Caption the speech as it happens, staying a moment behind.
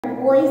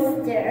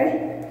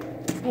oyster.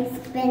 I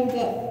spin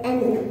it,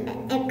 and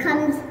it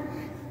comes.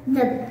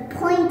 The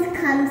point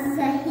comes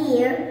to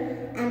here,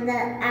 and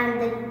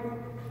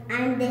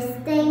this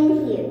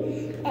thing here,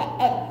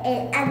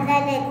 and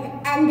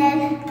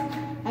then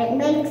it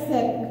makes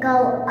it go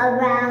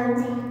around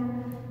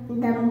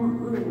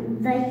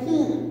the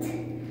heat.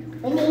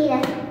 We need a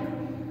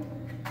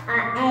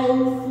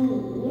AC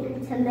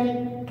to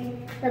make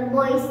the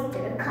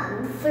moisture come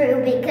through,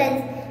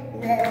 because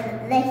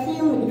the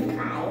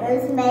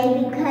humidifiers may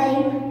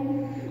become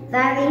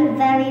very,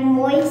 very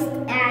moist,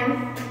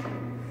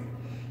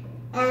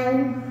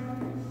 and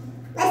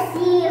let's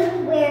see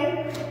where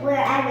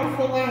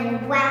everything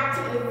and wet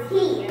is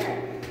here.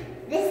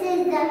 This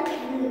is the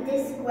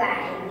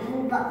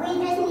describing, but we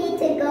just need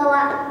to go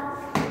up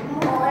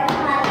more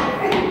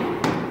higher.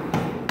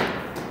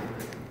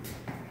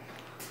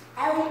 I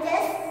was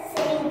just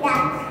saying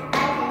that I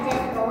can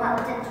just go up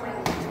to 23.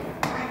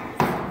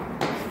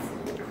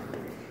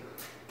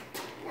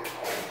 No.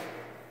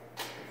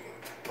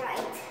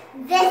 Right.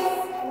 This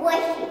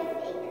squishy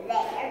thing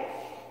there,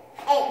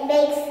 it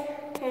makes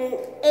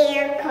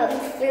air come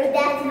through.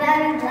 That's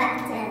very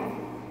wet, and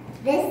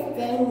this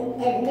thing,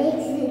 it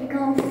makes it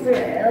go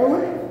through.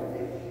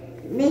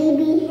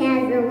 Maybe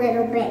has a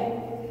little bit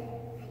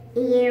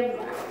air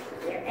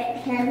here. It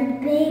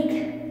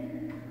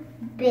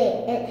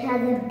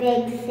has a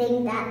big thing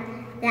that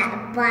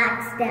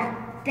blocks that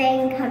thing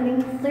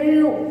coming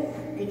through,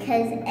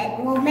 because it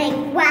will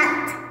make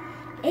wet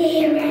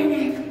air in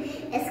it.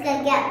 It's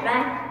gonna get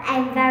wet.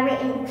 I'm very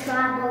in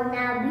trouble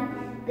now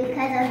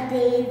because of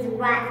these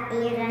wet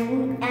air,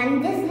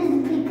 and this is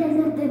because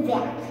of the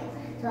vacuum.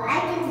 So I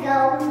can go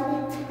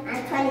on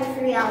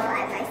 23 all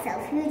by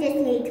myself. You just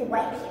need to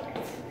wait here.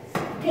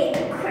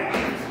 Paper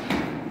craft.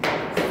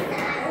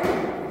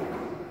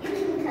 So you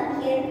can come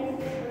here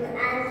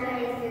on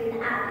 23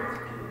 hours.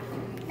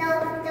 No,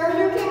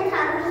 you can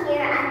come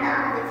here on the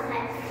other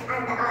side,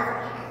 on the other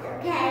hand,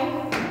 okay?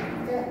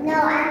 So, no,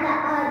 on the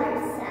other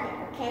side,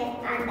 okay?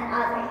 On the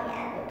other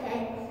hand,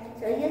 okay?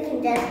 So you can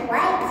just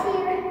wait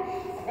here.